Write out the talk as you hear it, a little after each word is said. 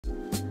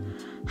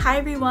Hi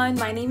everyone,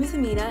 my name is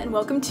Amina and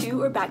welcome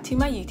to or back to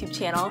my YouTube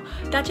channel.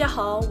 大家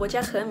好，我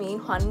叫何明，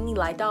欢迎你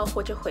来到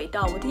或者回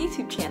到我的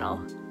YouTube channel.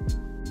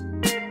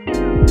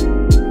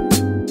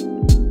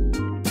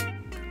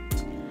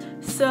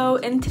 So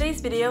in today's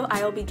video,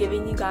 I will be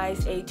giving you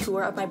guys a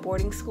tour of my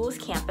boarding school's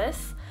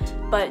campus.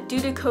 But due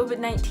to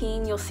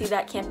COVID-19, you'll see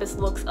that campus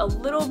looks a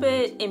little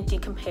bit empty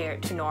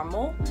compared to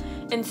normal.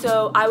 And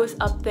so I was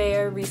up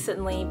there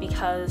recently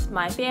because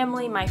my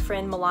family, my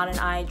friend Milan and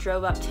I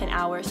drove up 10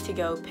 hours to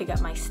go pick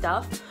up my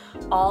stuff.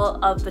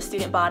 All of the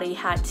student body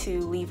had to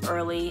leave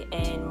early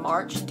in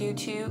March due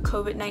to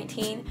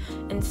COVID-19.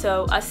 And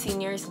so us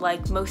seniors,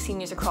 like most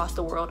seniors across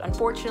the world,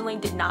 unfortunately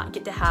did not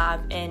get to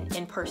have an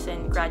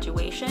in-person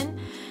graduation.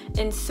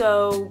 And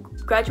so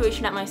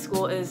graduation at my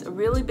school is a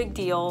really big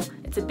deal.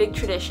 It's a big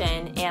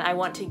tradition, and I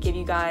want to give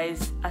you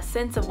guys a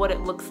sense of what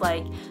it looks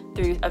like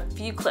through a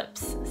few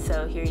clips.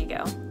 So here you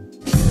go.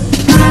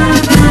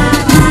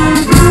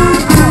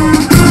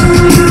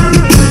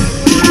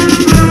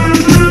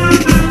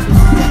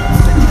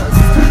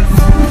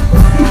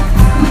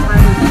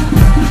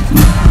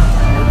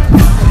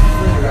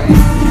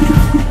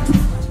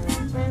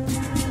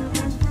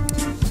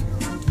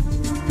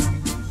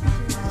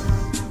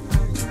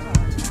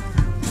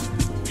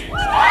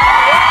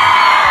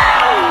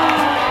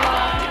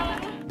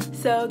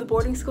 So the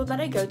boarding school that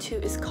I go to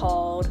is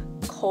called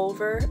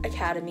Culver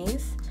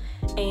Academies,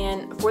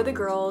 and for the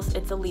girls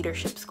it's a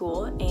leadership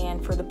school,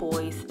 and for the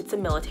boys it's a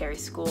military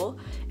school,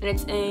 and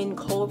it's in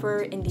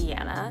Culver,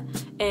 Indiana.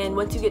 And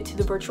once you get to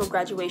the virtual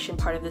graduation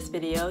part of this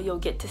video, you'll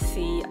get to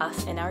see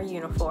us in our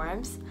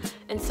uniforms.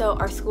 And so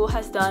our school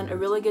has done a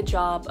really good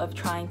job of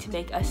trying to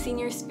make us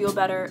seniors feel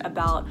better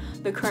about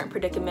the current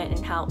predicament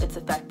and how it's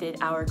affected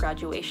our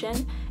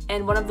graduation.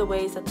 And one of the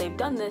ways that they've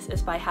done this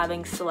is by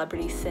having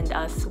celebrities send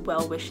us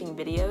well-wishing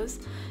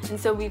videos. And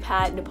so we've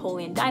had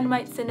Napoleon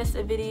Dynamite send us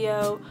a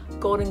video,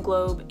 Golden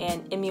Globe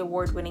and Emmy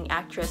Award-winning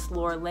actress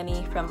Laura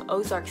Linney from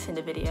Ozark send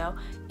a video,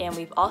 and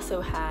we've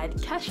also had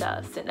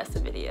Kesha send us a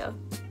video.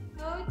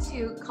 Go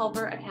to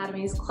Culver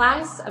Academy's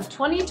class of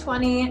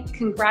 2020.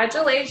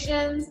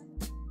 Congratulations!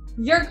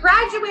 You're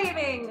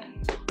graduating!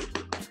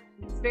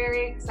 It's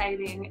very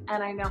exciting,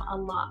 and I know a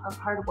lot of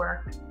hard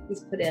work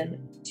was put in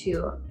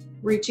to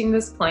reaching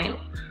this point.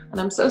 And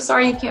I'm so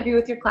sorry you can't be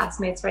with your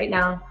classmates right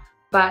now,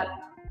 but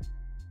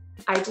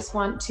I just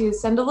want to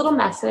send a little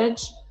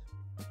message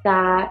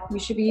that you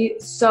should be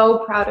so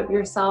proud of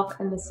yourself,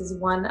 and this is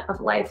one of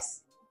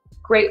life's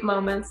great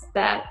moments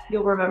that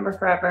you'll remember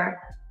forever.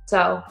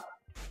 So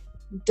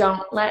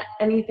don't let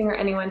anything or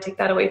anyone take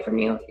that away from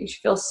you. You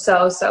should feel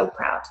so, so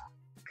proud.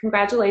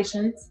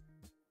 Congratulations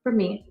from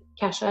me,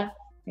 Kesha.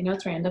 I know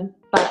it's random,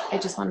 but I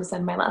just want to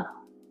send my love.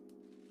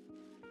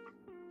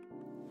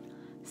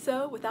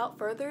 So without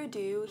further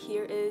ado,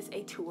 here is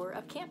a tour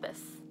of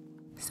campus.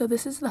 So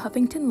this is the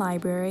Huffington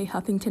Library,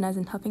 Huffington as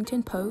in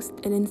Huffington Post,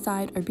 and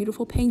inside are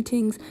beautiful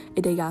paintings,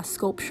 a Degas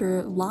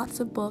sculpture, lots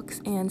of books,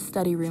 and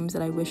study rooms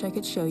that I wish I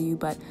could show you,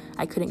 but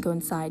I couldn't go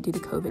inside due to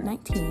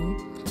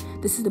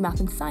COVID-19. This is the Math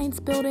and Science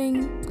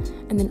building,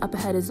 and then up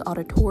ahead is the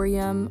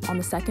auditorium. On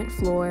the second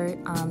floor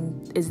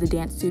is the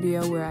dance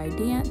studio where I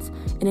dance,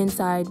 and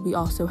inside we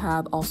also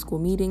have all school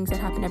meetings that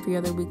happen every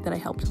other week that I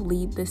helped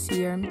lead this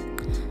year.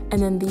 And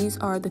then these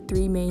are the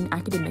three main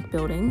academic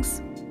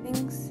buildings.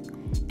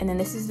 And then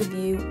this is the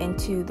view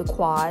into the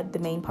quad, the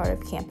main part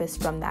of campus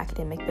from the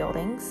academic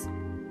buildings.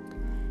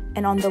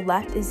 And on the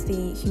left is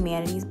the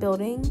humanities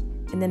building,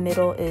 in the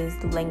middle is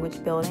the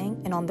language building,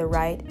 and on the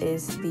right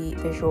is the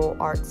visual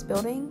arts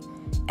building.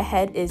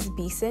 Ahead is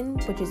Beeson,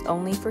 which is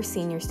only for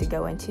seniors to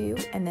go into,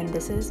 and then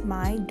this is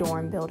my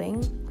dorm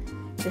building.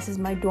 This is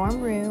my dorm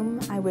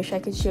room. I wish I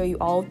could show you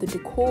all of the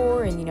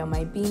decor and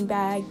my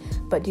beanbag,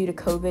 but due to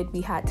COVID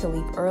we had to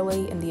leave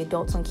early and the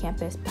adults on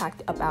campus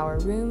packed up our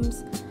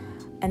rooms.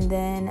 And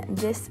then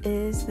this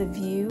is the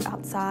view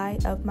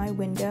outside of my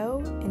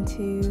window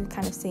into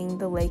kind of seeing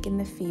the lake and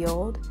the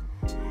field.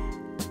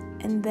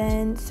 And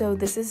then, so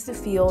this is the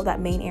field, that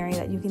main area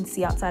that you can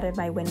see outside of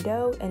my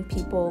window, and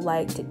people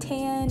like to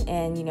tan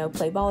and,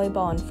 play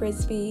volleyball and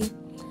frisbee.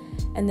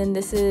 And then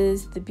this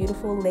is the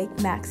beautiful Lake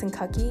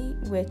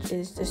Maxinkuckee, which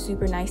is just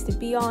super nice to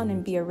be on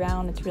and be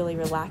around. It's really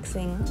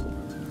relaxing.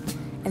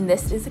 And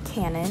this is a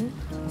cannon.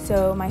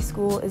 So my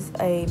school is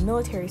a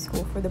military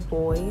school for the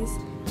boys.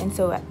 And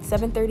so at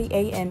 7:30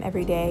 a.m.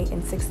 every day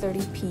and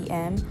 6:30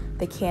 p.m.,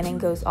 the cannon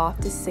goes off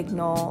to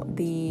signal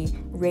the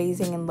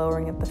raising and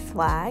lowering of the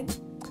flag.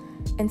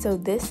 And so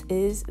this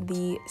is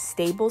the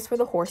stables for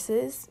the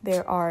horses.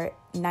 There are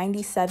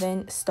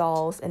 97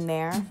 stalls in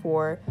there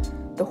for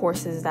the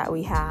horses that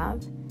we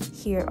have.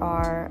 Here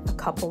are a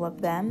couple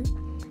of them.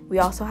 We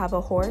also have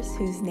a horse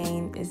whose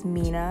name is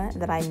Mina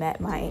that I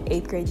met my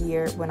 8th grade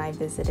year when I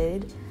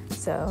visited.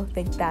 So I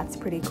think that's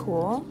pretty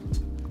cool.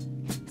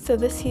 So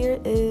this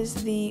here is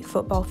the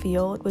football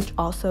field, which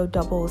also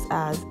doubles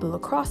as the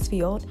lacrosse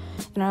field.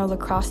 And our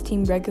lacrosse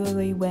team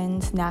regularly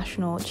wins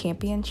national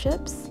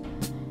championships.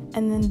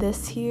 And then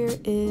this here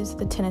is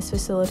the tennis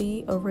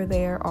facility. Over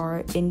there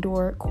are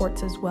indoor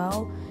courts as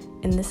well.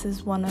 and this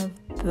is one of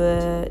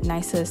the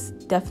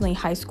nicest, definitely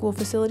high school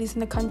facilities in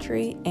the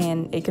country,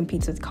 and it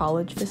competes with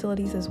college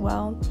facilities as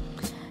well.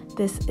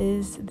 This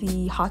is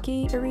the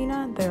hockey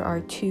arena. There are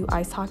 2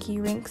 ice hockey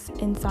rinks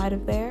inside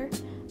of there,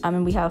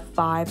 and we have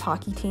 5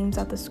 hockey teams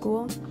at the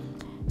school.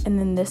 And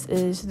then this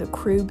is the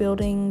crew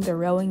building, the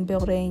rowing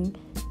building.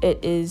 It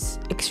is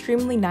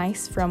extremely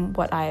nice from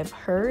what I have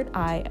heard.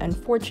 I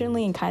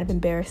unfortunately and kind of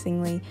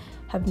embarrassingly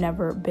have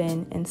never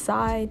been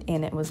inside,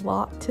 and it was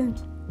locked.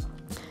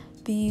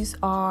 These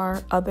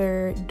are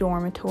other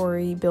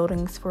dormitory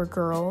buildings for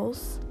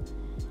girls.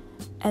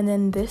 And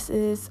then this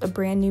is a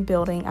brand new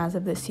building as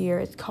of this year.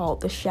 It's called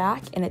The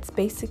Shack, and it's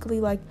basically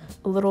like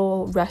a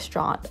little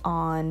restaurant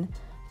on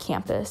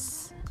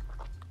campus.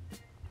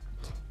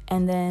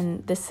 And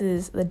then this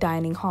is the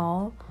dining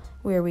hall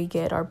where we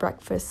get our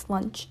breakfast,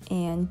 lunch,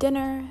 and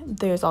dinner.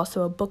 There's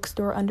also a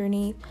bookstore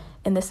underneath,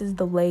 and this is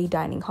the Lay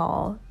dining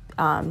hall,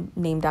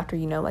 named after,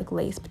 like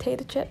Lay's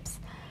potato chips.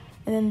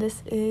 And then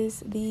this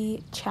is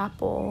the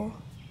chapel.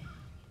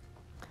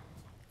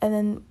 And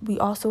then we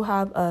also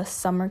have a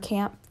summer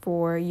camp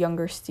for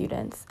younger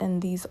students,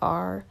 and these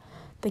are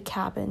the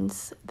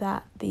cabins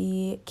that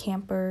the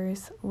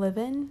campers live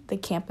in. The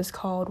camp is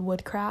called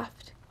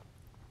Woodcraft.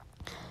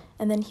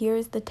 And then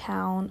here's the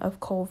town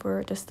of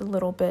Culver, just a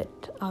little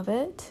bit of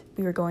it.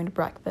 We were going to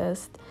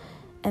breakfast.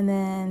 And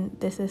then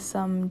this is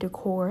some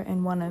decor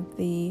in one of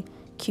the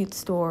cute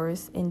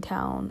stores in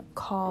town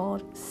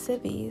called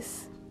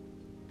Civvies.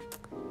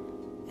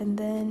 And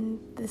then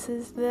this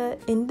is the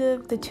end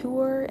of the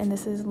tour, and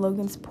this is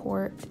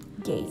Logansport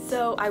Gate.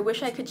 So I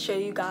wish I could show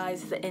you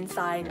guys the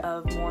inside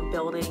of more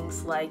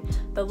buildings like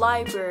the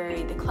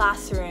library, the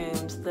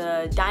classrooms,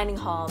 the dining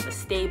hall, the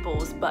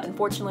stables, but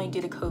unfortunately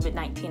due to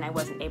COVID-19 I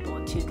wasn't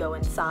able to go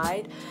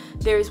inside.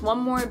 There's one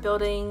more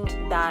building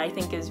that I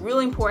think is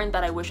really important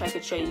that I wish I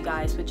could show you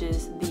guys, which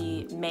is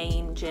the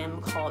main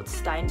gym called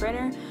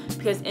Steinbrenner,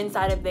 because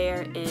inside of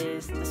there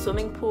is the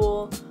swimming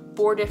pool,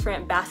 4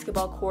 different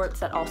basketball courts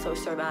that also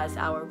serve as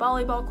our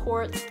volleyball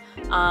courts,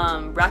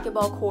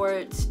 racquetball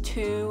courts,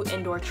 2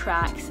 indoor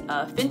tracks,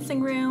 a fencing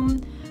room,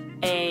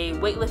 a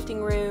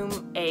weightlifting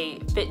room, a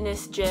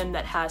fitness gym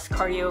that has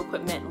cardio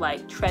equipment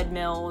like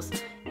treadmills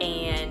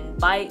and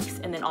bikes,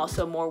 and then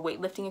also more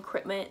weightlifting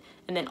equipment.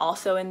 And then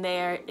also in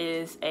there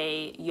is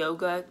a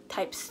yoga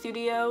type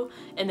studio.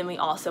 And then we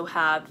also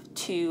have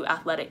 2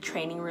 athletic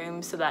training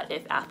rooms so that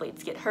if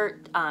athletes get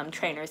hurt,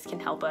 trainers can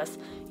help us,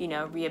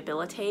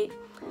 rehabilitate.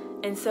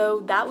 And so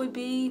that would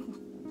be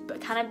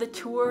kind of the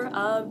tour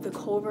of the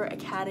Culver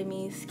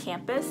Academy's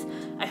campus.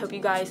 I hope you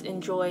guys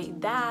enjoy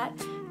that.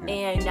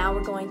 And now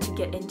we're going to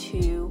get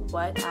into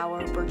what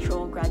our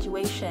virtual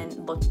graduation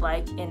looked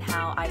like and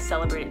how I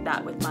celebrated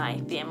that with my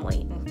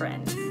family and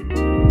friends.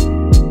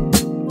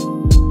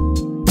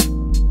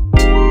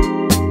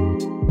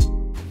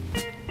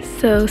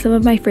 So some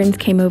of my friends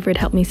came over to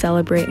help me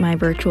celebrate my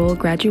virtual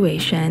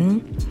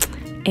graduation.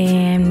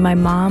 And my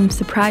mom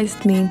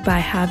surprised me by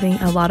having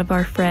a lot of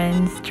our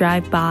friends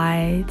drive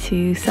by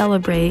to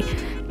celebrate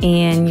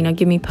and,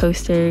 give me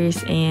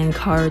posters and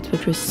cards,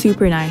 which was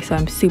super nice. So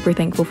I'm super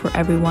thankful for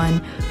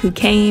everyone who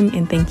came,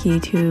 and thank you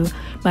to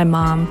my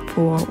mom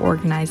for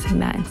organizing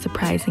that and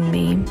surprising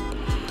me.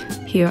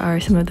 Here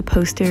are some of the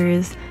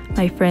posters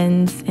my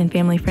friends and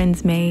family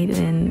friends made,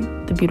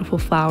 and the beautiful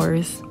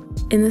flowers.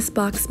 In this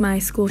box, my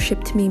school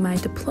shipped me my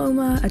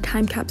diploma, a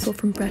time capsule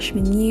from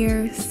freshman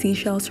year,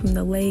 seashells from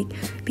the lake.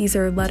 These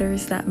are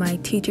letters that my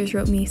teachers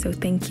wrote me, so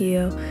thank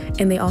you.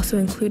 And they also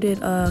included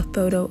a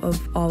photo of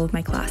all of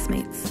my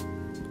classmates.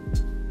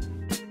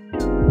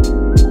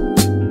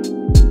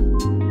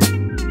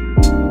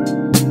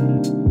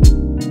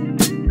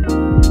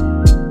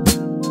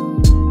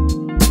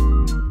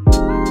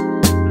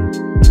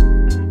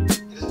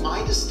 It is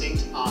my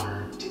distinct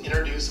honor to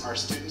introduce our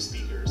student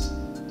speakers,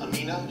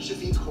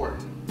 Shafiq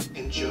Horton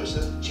and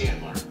Joseph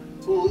Chandler,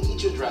 who will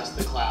each address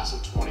the class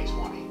of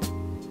 2020.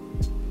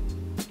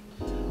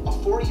 A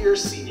 4-year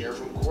senior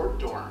from Court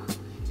Dorm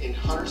in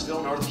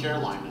Huntersville, North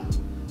Carolina,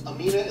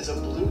 Amina is a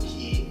Blue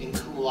Key and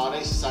Cum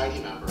Laude Society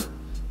member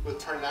with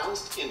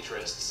pronounced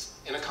interests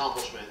and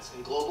accomplishments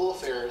in global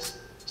affairs,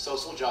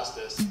 social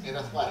justice, and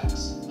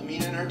athletics.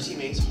 Amina and her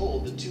teammates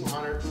hold the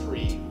 200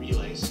 free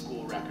relay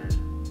school record.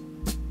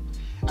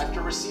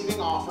 After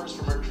receiving offers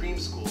from her dream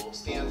school,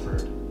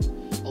 Stanford,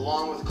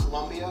 along with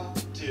Columbia,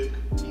 Duke,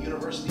 the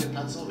University of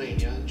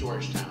Pennsylvania, and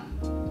Georgetown,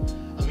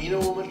 Amina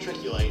will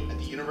matriculate at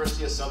the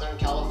University of Southern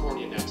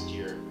California next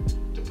year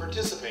to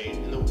participate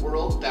in the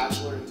World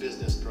Bachelor in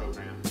Business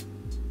program.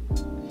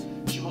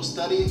 She will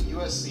study at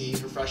USC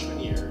her freshman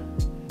year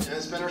and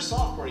then spend her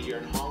sophomore year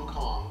in Hong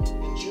Kong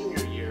and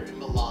junior year in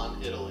Milan,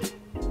 Italy,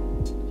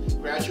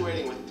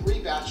 graduating with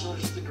 3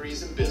 bachelor's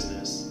degrees in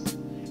business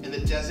and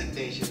the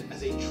designation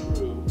as a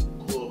true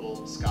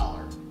global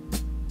scholar.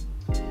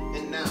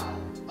 And now,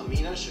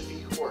 Amina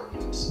Shafiq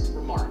Horton's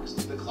remarks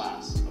to the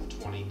class of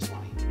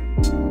 2020.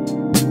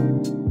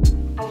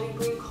 As we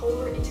bring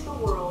Culver into the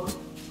world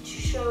to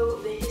show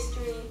the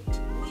history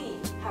we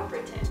have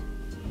written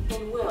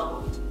and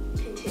will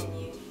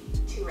continue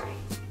to write.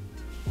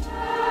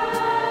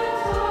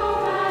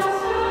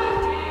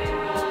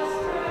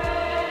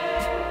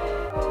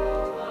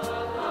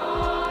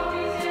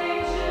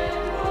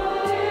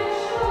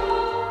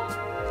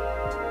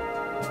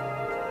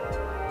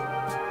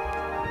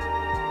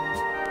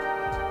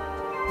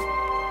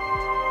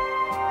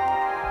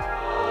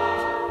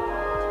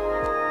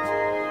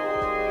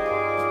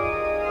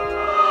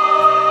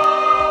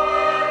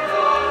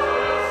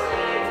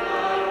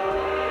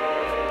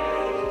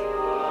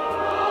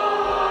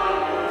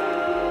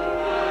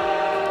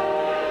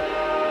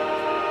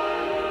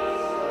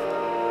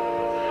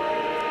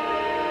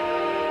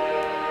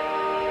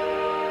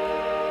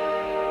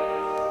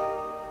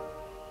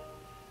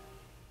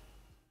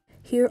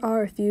 Here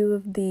are a few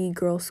of the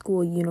girls'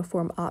 school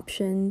uniform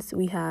options.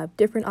 We have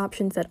different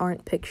options that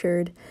aren't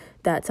pictured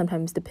that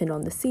sometimes depend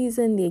on the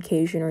season, the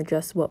occasion, or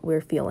just what we're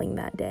feeling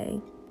that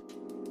day.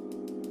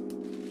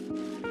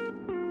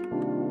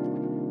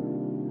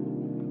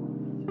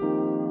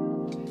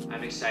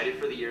 I'm excited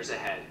for the years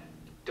ahead.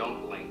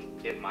 Don't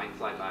blink, it might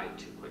fly by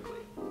too quickly.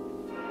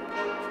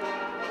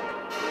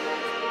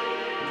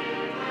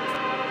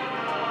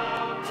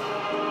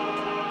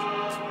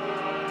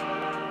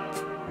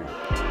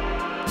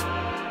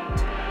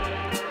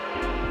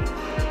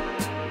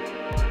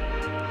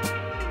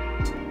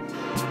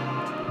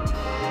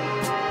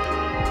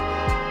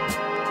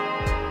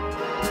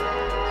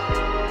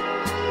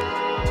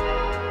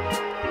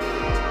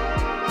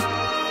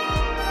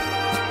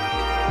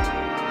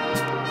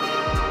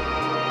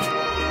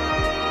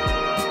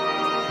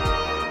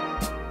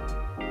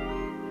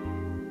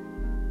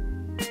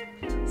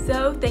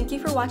 So thank you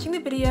for watching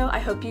the video. I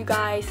hope you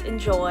guys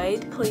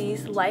enjoyed.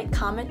 Please like,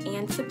 comment,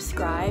 and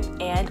subscribe,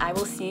 and I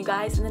will see you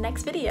guys in the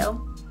next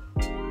video.